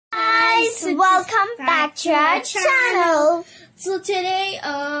guys, welcome back to our channel. So today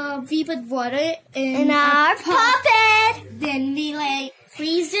we put water in our puppet. Then we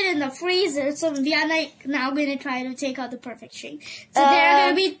freeze it in the freezer. So we are now going to try to take out the perfect shape. So there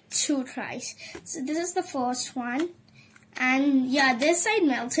are going to be 2 tries. So this is the first one. And yeah, this side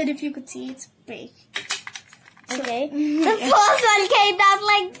melted. If you could see, it's big. Okay. The first one came out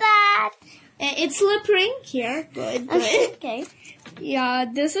like that. It's slippery here. Good. Okay. Yeah,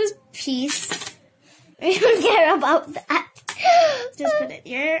 this is piece. We don't care about that. Just put it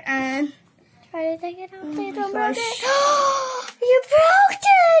here and try to take it out. Please don't break it. You broke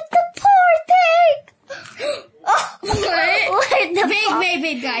it! The poor thing! Oh,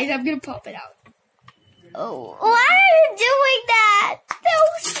 wait, guys. I'm gonna pop it out. Oh, why are you doing that?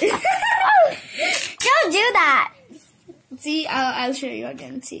 Don't do that. See, I'll show you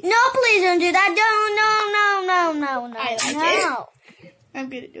again. See. No, please don't do that. No. I like it. I'm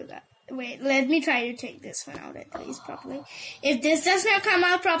gonna do that. Wait, let me try to take this one out at least properly. If this does not come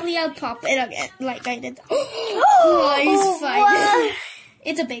out properly, I'll pop it again, like I did. Oh, it's fine.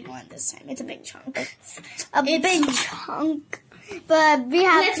 It's a big one this time. It's a big chunk. Big chunk. But we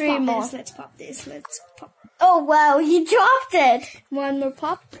have 3 more. Let's pop this. Let's pop. Oh, wow, you dropped it. One more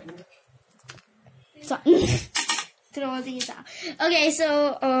pop. So, throw these out. Okay,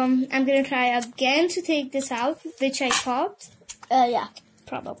 so I'm gonna try again to take this out, which I popped. Yeah.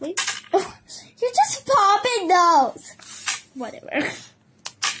 Probably. Oh, you're just popping those. Whatever.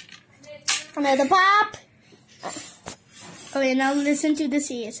 Another pop. Okay, now listen to this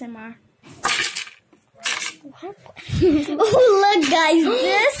ASMR. Oh, look, guys,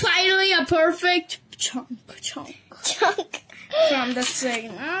 this. Finally a perfect chunk from the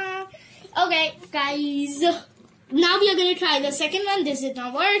second. Okay, guys. Now we are going to try the second one. This did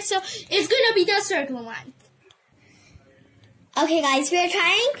not work, so it's going to be the circle one. Okay, guys, we are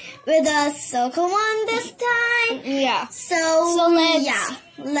trying with the circle one this time. Yeah. So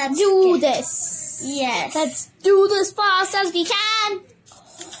let's do this. Yes. Let's do this fast as we can.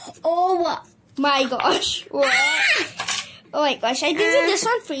 Oh my gosh. Oh my gosh. I think this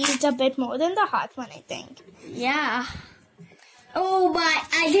one freezed a bit more than the hot one, I think. Yeah. Oh, but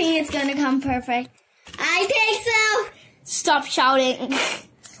I think it's gonna come perfect. I think so. Stop shouting.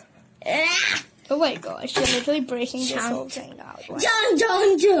 Oh my gosh, you're literally breaking this whole thing out.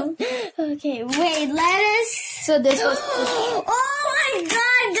 Jump. Okay, wait, let us. So this was. Oh my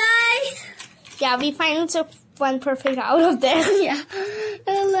god, guys. Yeah, we finally took one perfect out of there. Yeah.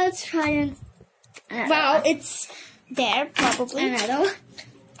 Let's try and. Wow, it's there, probably. Another one.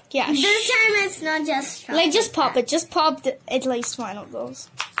 Yeah. This time it's not just. Just pop it. Just pop at least one of those.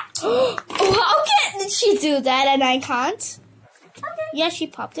 Oh, how can she do that and I can't? Okay. Yeah, she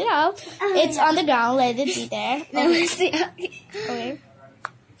popped it out. It's on the ground. Let it be there. Okay.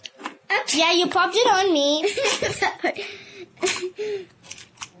 Yeah, you popped it on me.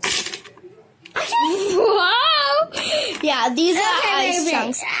 Wow. Yeah, these are ice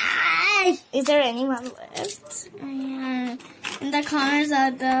chunks. Is there anyone left? Yeah. In the corners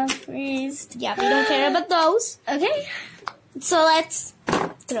of the freeze. Yeah, we don't care about those. Okay. So let's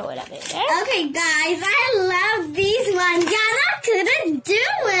throw it up in there. Okay, guys, I love these ones. Yana couldn't do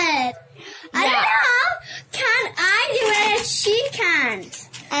it. I don't know. Can I do it if she can't?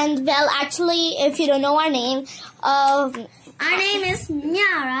 And well, actually, if you don't know our name, our name is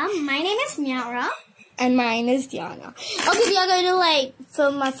Miara. My name is Miara. And mine is Diana. Okay, we are going to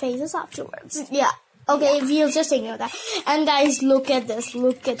film our faces afterwards. Yeah. Okay, we'll just ignore that. And guys, look at this.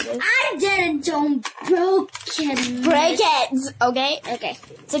 Look at this. I didn't. Don't break it. Okay? Okay.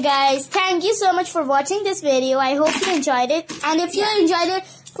 So guys, thank you so much for watching this video. I hope you enjoyed it. And if you enjoyed it,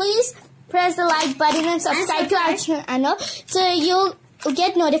 please press the like button and subscribe to our channel so you'll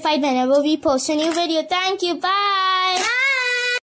get notified whenever we post a new video. Thank you. Bye.